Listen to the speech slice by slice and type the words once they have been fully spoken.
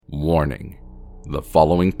Warning: the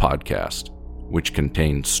following podcast, which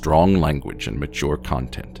contains strong language and mature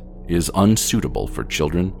content, is unsuitable for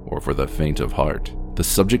children or for the faint of heart. The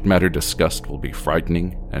subject matter discussed will be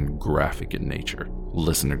frightening and graphic in nature.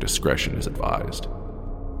 Listener discretion is advised.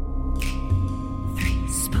 Three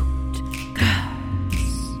spooked girls.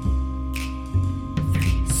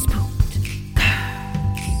 Three spooked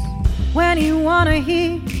girls. When you wanna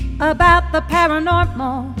hear about the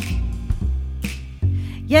paranormal,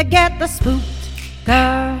 you get the spooked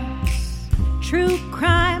girls. True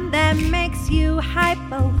crime that makes you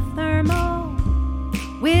hypothermal.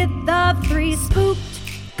 With the three spooked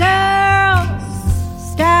girls.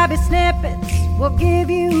 Stabby snippets will give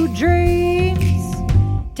you dreams.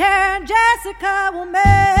 Tara and Jessica will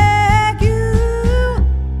make you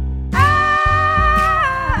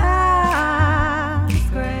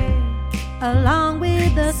scream along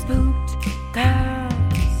with the spooked girls.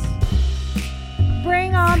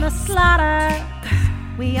 Bring on the slaughter.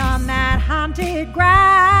 We on that haunted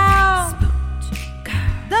ground. Spooked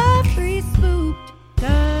girls. The three spooked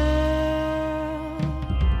girls.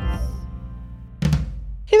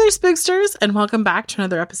 Hey there, spooksters, and welcome back to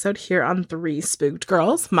another episode here on Three Spooked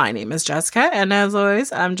Girls. My name is Jessica, and as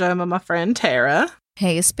always, I'm joined by my friend Tara.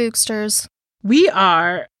 Hey, spooksters.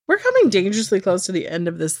 We're coming dangerously close to the end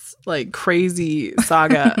of this like crazy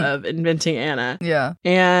saga of inventing Anna. Yeah.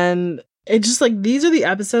 And it just like these are the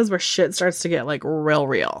episodes where shit starts to get like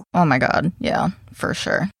real. Oh my god. Yeah, for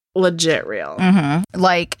sure. Legit real. Mm-hmm.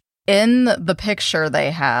 Like in the picture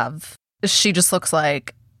they have, she just looks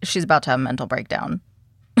like she's about to have a mental breakdown.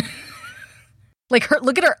 Like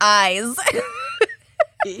look at her eyes.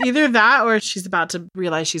 Either that or she's about to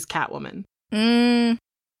realize she's Catwoman. No.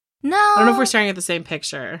 I don't know if we're staring at the same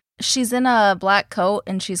picture. She's in a black coat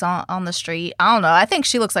and she's on the street. I don't know. I think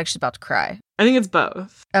she looks like she's about to cry. I think it's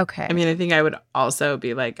both. Okay. I mean, I think I would also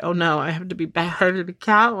be like, oh no, I have to be better to be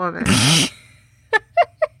Catwoman.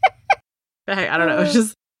 I don't know.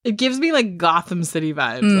 It gives me like Gotham City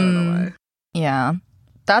vibes. I don't know why. Yeah.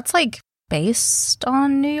 That's like based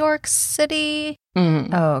on New York City.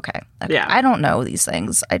 Mm-hmm. Oh, okay. Yeah. I don't know these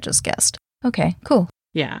things. I just guessed. Okay, cool.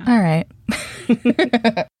 Yeah. All right.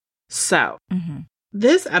 So,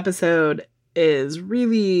 This episode is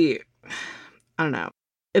really, I don't know.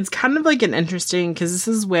 It's kind of like an interesting, because this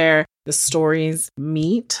is where the stories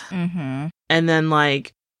meet. Mm-hmm. And then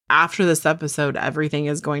like after this episode, everything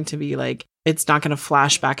is going to be like, it's not going to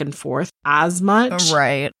flash back and forth as much.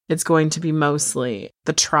 Right. It's going to be mostly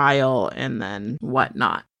the trial and then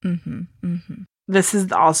whatnot. Mm-hmm. Mm-hmm. This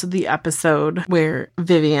is also the episode where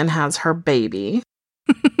Vivian has her baby.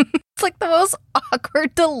 It's like the most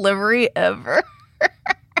awkward delivery ever.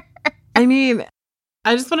 I mean,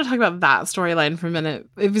 I just want to talk about that storyline for a minute.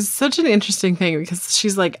 It was such an interesting thing because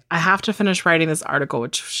she's like, I have to finish writing this article,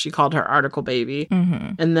 which she called her article baby.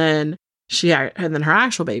 Mm-hmm. And then her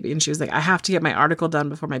actual baby. And she was like, I have to get my article done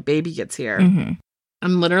before my baby gets here. Mm-hmm.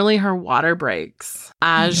 And literally her water breaks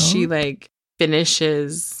as she like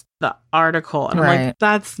finishes the article. And I'm like,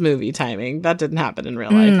 that's movie timing. That didn't happen in real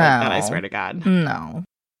life. No. Like that, I swear to God. No.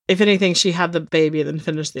 If anything, she had the baby and then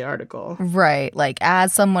finished the article. Right. Like,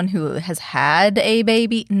 as someone who has had a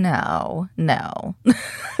baby, no.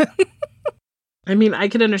 I mean, I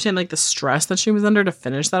could understand, like, the stress that she was under to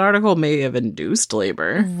finish that article may have induced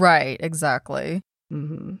labor. Right, exactly.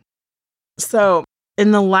 Mm-hmm. So,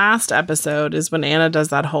 in the last episode is when Anna does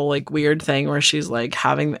that whole, like, weird thing where she's, like,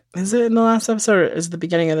 is it in the last episode or is it the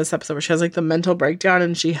beginning of this episode where she has, like, the mental breakdown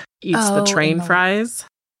and she eats the train fries?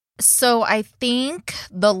 So I think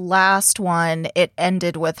the last one, it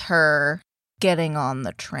ended with her getting on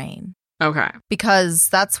the train. Okay. Because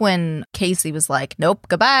that's when Casey was like, nope,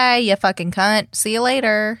 goodbye, you fucking cunt. See you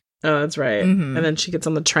later. Oh, that's right. Mm-hmm. And then she gets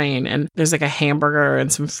on the train and there's like a hamburger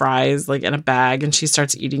and some fries like in a bag and she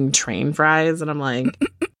starts eating train fries and I'm like,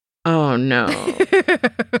 oh no.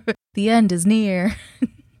 The end is near.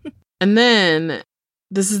 And then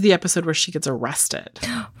this is the episode where she gets arrested.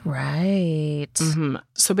 Right. Mm-hmm.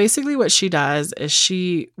 So basically what she does is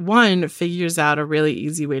she, one, figures out a really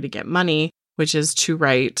easy way to get money, which is to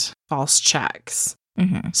write false checks.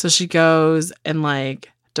 Mm-hmm. So she goes and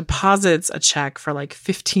like deposits a check for like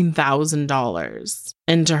 $15,000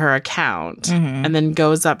 into her account and then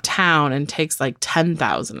goes uptown and takes like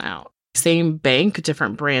 $10,000 out. Same bank,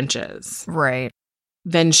 different branches. Right.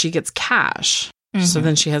 Then she gets cash. So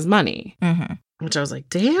then she has money. Which I was like,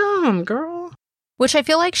 damn, girl. Which I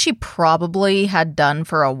feel like she probably had done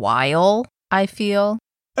for a while, I feel.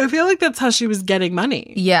 I feel like that's how she was getting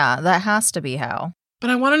money. Yeah, that has to be how. But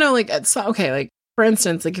I want to know, like, so, okay, like, for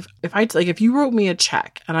instance, like, if you wrote me a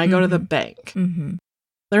check and I go to the bank,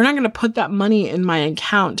 They're not going to put that money in my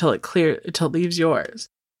account till it leaves yours.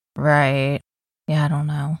 Right. Yeah, I don't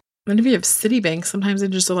know. And if you have Citibank, sometimes they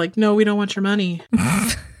just are like, no, we don't want your money.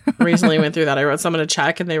 Recently went through that. I wrote someone a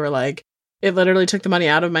check and they were like, it literally took the money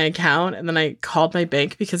out of my account. And then I called my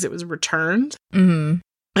bank because it was returned. Mm-hmm.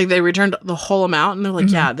 Like they returned the whole amount. And they're like,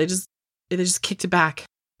 yeah, they just kicked it back.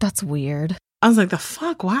 That's weird. I was like, the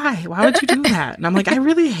fuck? Why? Why would you do that? And I'm like, I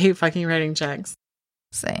really hate fucking writing checks.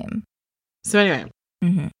 Same. So anyway,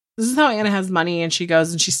 this is how Anna has money, and she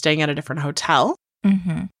goes and she's staying at a different hotel.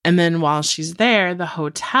 Mm-hmm. And then while she's there, the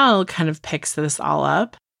hotel kind of picks this all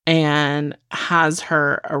up and has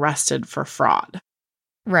her arrested for fraud.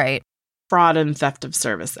 Right. Fraud and theft of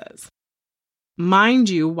services. Mind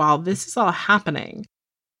you, while this is all happening,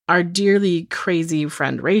 our dearly crazy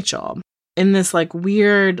friend Rachel, in this like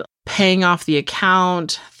weird paying off the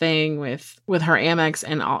account thing with her Amex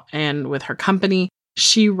and with her company,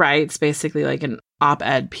 she writes basically like an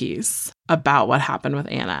op-ed piece about what happened with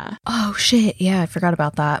Anna. Oh, shit. Yeah, I forgot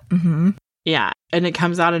about that. Mm-hmm. Yeah. And it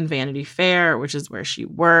comes out in Vanity Fair, which is where she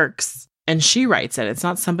works. And she writes it. It's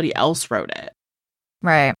not somebody else wrote it.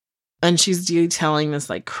 Right. And she's detailing this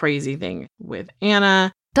like crazy thing with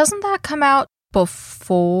Anna. Doesn't that come out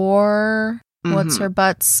before What's Her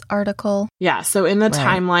Butt's article? Yeah. So in the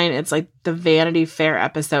timeline, it's like the Vanity Fair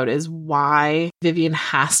episode is why Vivian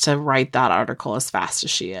has to write that article as fast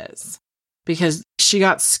as she is. Because she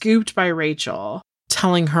got scooped by Rachel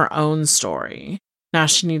telling her own story. Now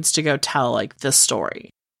she needs to go tell like this story.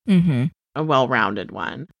 Mm-hmm. A well-rounded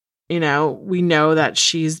one. You know, we know that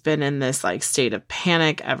she's been in this like state of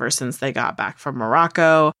panic ever since they got back from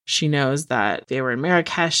Morocco. She knows that they were in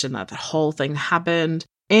Marrakesh and that the whole thing happened.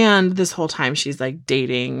 And this whole time she's like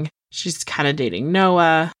she's kind of dating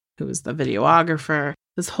Noah, who is the videographer,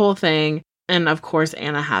 this whole thing. And of course,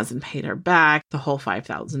 Anna hasn't paid her back. The whole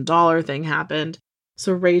 $5,000 thing happened.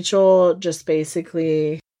 So Rachel just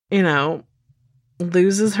basically, you know,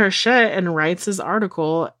 loses her shit and writes this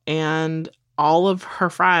article, and all of her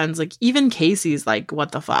friends, like even Casey's like,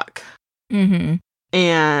 what the fuck? Mm-hmm.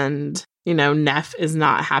 And, you know, Neff is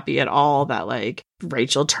not happy at all that like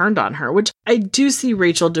Rachel turned on her, which I do see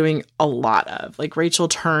Rachel doing a lot of. Like Rachel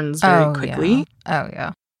turns very quickly. Yeah. Oh,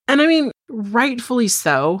 yeah. And I mean, rightfully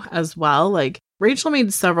so as well. Like Rachel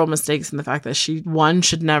made several mistakes in the fact that she, one,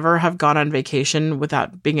 should never have gone on vacation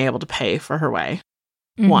without being able to pay for her way.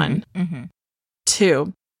 Mm-hmm. One. Mm-hmm.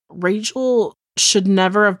 Two, Rachel should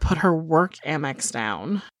never have put her work Amex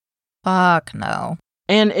down. Fuck no.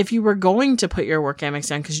 And if you were going to put your work Amex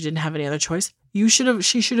down because you didn't have any other choice, she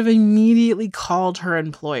should have immediately called her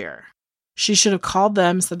employer. She should have called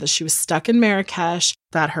them, said that she was stuck in Marrakesh,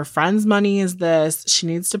 that her friend's money is this. She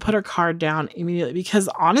needs to put her card down immediately because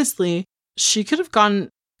honestly, she could have gone,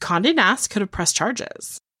 Condé Nast could have pressed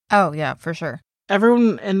charges. Oh, yeah, for sure.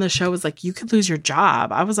 Everyone in the show was like, you could lose your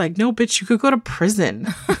job. I was like, no, bitch, you could go to prison.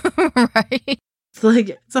 Right. It's like,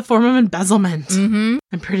 it's a form of embezzlement. Mm-hmm.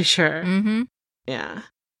 I'm pretty sure. Mm-hmm. Yeah.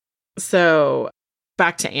 So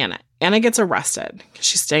back to Anna. Anna gets arrested because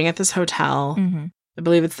she's staying at this hotel. Mm-hmm. I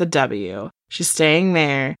believe it's the W. She's staying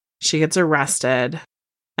there. She gets arrested.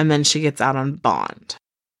 And then she gets out on bond.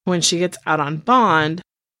 When she gets out on bond,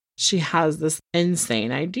 she has this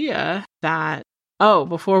insane idea that, oh,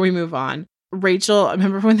 before we move on, Rachel, I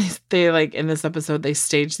remember when they like in this episode, they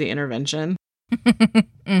staged the intervention.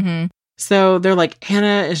 Mm-hmm. So they're like,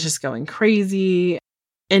 Anna is just going crazy.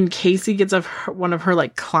 And Casey gets one of her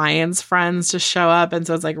like clients' friends to show up. And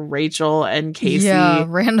so it's like Rachel and Casey. Yeah,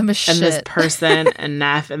 random as shit. And this person and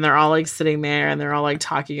Neff. And they're all like sitting there and they're all like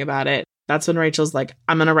talking about it. That's when Rachel's like,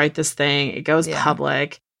 I'm going to write this thing. It goes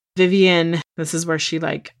public. Vivian, this is where she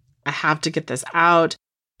like, I have to get this out.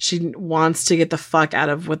 She wants to get the fuck out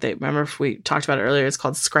of what they, remember if we talked about it earlier, it's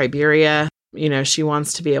called Scriberia. You know, she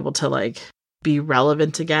wants to be able to like be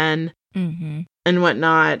relevant again and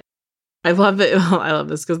whatnot. I love it. I love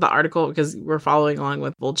this because the article, because we're following along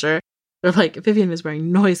with Vulture, they're like, Vivian is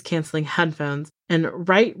wearing noise canceling headphones and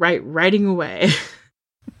writing away.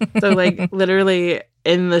 So like literally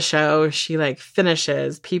in the show, she like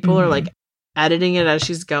finishes. People are like editing it as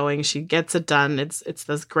she's going. She gets it done. It's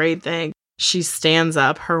this great thing. She stands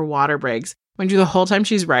up. Her water breaks. Mind you, the whole time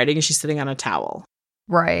she's writing, she's sitting on a towel.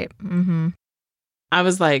 Right. Mm-hmm. I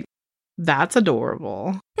was like, that's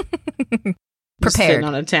adorable. Prepared. Sitting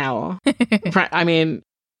on a towel. I mean,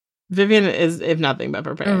 Vivian is, if nothing but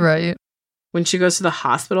prepared. Right. When she goes to the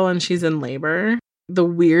hospital and she's in labor, the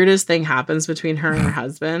weirdest thing happens between her and her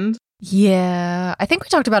husband. Yeah. I think we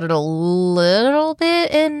talked about it a little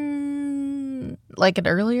bit in like an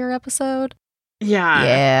earlier episode. Yeah.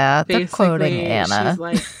 Yeah. They're quoting Anna. She's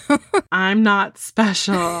like, I'm not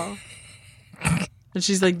special. And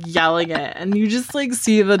she's like yelling it. And you just like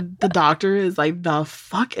see the doctor is like, the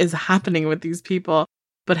fuck is happening with these people?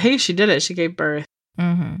 But hey, she did it. She gave birth.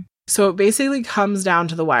 Mm-hmm. So it basically comes down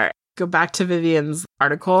to the wire. Go back to Vivian's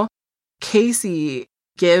article. Casey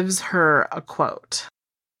gives her a quote.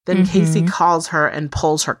 Then Casey calls her and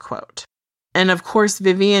pulls her quote. And of course,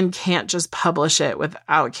 Vivian can't just publish it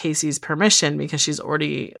without Casey's permission because she's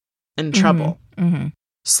already in trouble. Mm-hmm.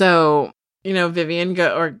 So, you know,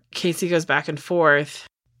 Casey goes back and forth.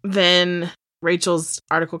 Then Rachel's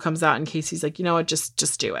article comes out and Casey's like, you know what,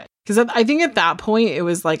 just do it. Because I think at that point, it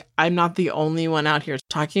was like, I'm not the only one out here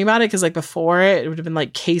talking about it. Because like before it would have been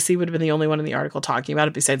like Casey would have been the only one in the article talking about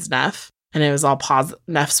it besides Neff. And it was all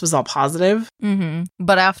Neff's was all positive. Mm-hmm.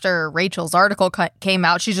 But after Rachel's article came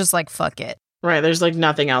out, she's just like, fuck it. Right. There's like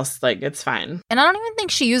nothing else. Like, it's fine. And I don't even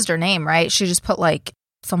think she used her name, right? She just put like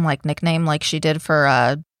some like nickname like she did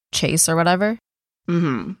for Chase or whatever.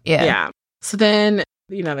 Mm-hmm. Yeah. So then,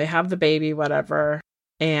 you know, they have the baby, whatever.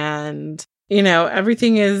 And, you know,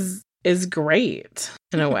 everything is great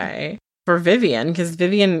in a way for Vivian. Because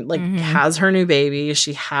Vivian like has her new baby.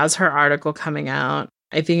 She has her article coming out.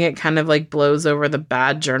 I think it kind of like blows over the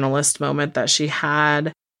bad journalist moment that she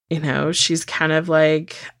had. You know, she's kind of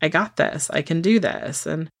like, I got this. I can do this.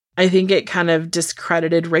 And I think it kind of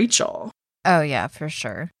discredited Rachel. Oh, yeah, for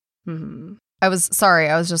sure. Mm-hmm. I was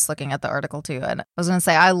just looking at the article too. And I was going to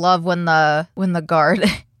say, I love when the guard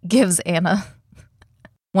gives Anna,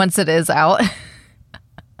 once it is out,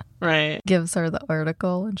 right, gives her the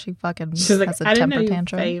article and she's like, has a I didn't temper know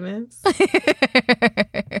tantrum. Famous.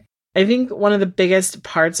 I think one of the biggest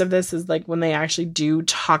parts of this is like when they actually do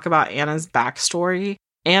talk about Anna's backstory.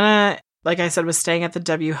 Anna, like I said, was staying at the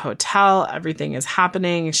W Hotel. Everything is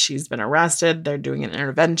happening. She's been arrested. They're doing an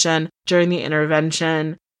intervention. During the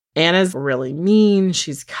intervention, Anna's really mean.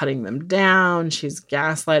 She's cutting them down. She's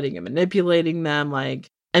gaslighting and manipulating them.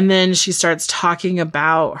 And then she starts talking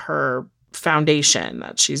about her foundation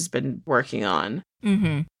that she's been working on.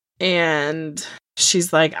 Mm-hmm. And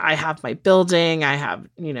she's like, I have my building. I have,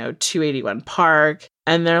 281 Park.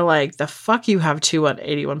 And they're like, the fuck you have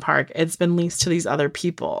 281 Park? It's been leased to these other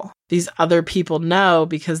people. These other people know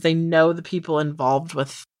because they know the people involved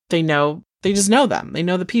with, they just know them. They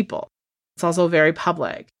know the people. It's also very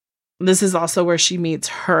public. This is also where she meets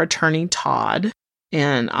her attorney, Todd.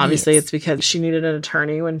 And obviously It's because she needed an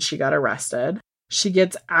attorney when she got arrested. She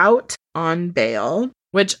gets out on bail,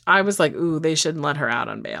 which I was like, ooh, they shouldn't let her out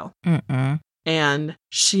on bail. Mm-mm. And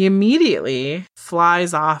she immediately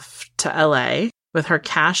flies off to LA with her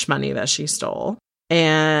cash money that she stole.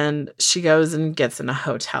 And she goes and gets in a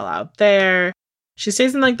hotel out there. She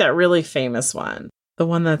stays in that really famous one. The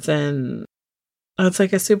one that's in, it's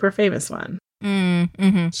like a super famous one.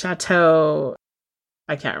 Mm-hmm. Chateau,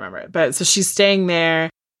 I can't remember it. But so she's staying there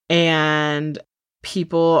and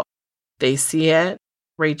people, they see it.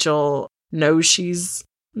 Rachel knows she's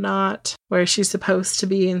not where she's supposed to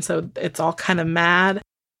be. And so it's all kind of mad.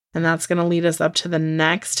 And that's going to lead us up to the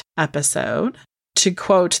next episode. To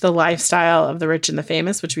quote The Lifestyle of the Rich and the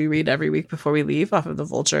Famous, which we read every week before we leave off of the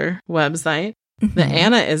Vulture website. The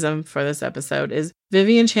Anna-ism for this episode is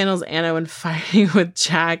Vivian channels Anna when fighting with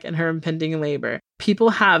Jack and her impending labor. People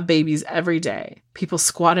have babies every day. People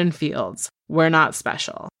squat in fields. We're not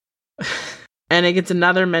special. And it gets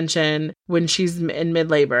another mention when she's in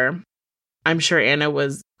mid-labor. I'm sure Anna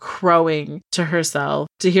was crowing to herself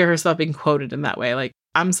to hear herself being quoted in that way.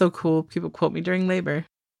 I'm so cool. People quote me during labor.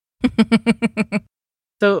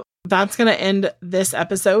 So that's going to end this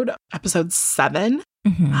episode 7.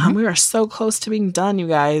 Mm-hmm. We are so close to being done, you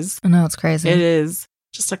guys. I know, it's crazy. It is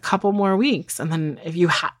just a couple more weeks. And then if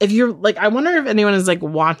you're I wonder if anyone is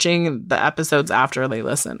watching the episodes after they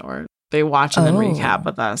listen or they watch and then recap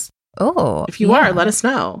with us. Oh, if you are, let us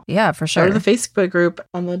know. Yeah, for sure. Go to the Facebook group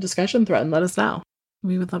on the discussion thread and let us know.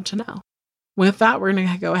 We would love to know. With that, we're going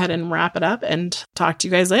to go ahead and wrap it up and talk to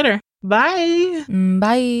you guys later. Bye.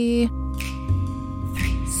 Bye.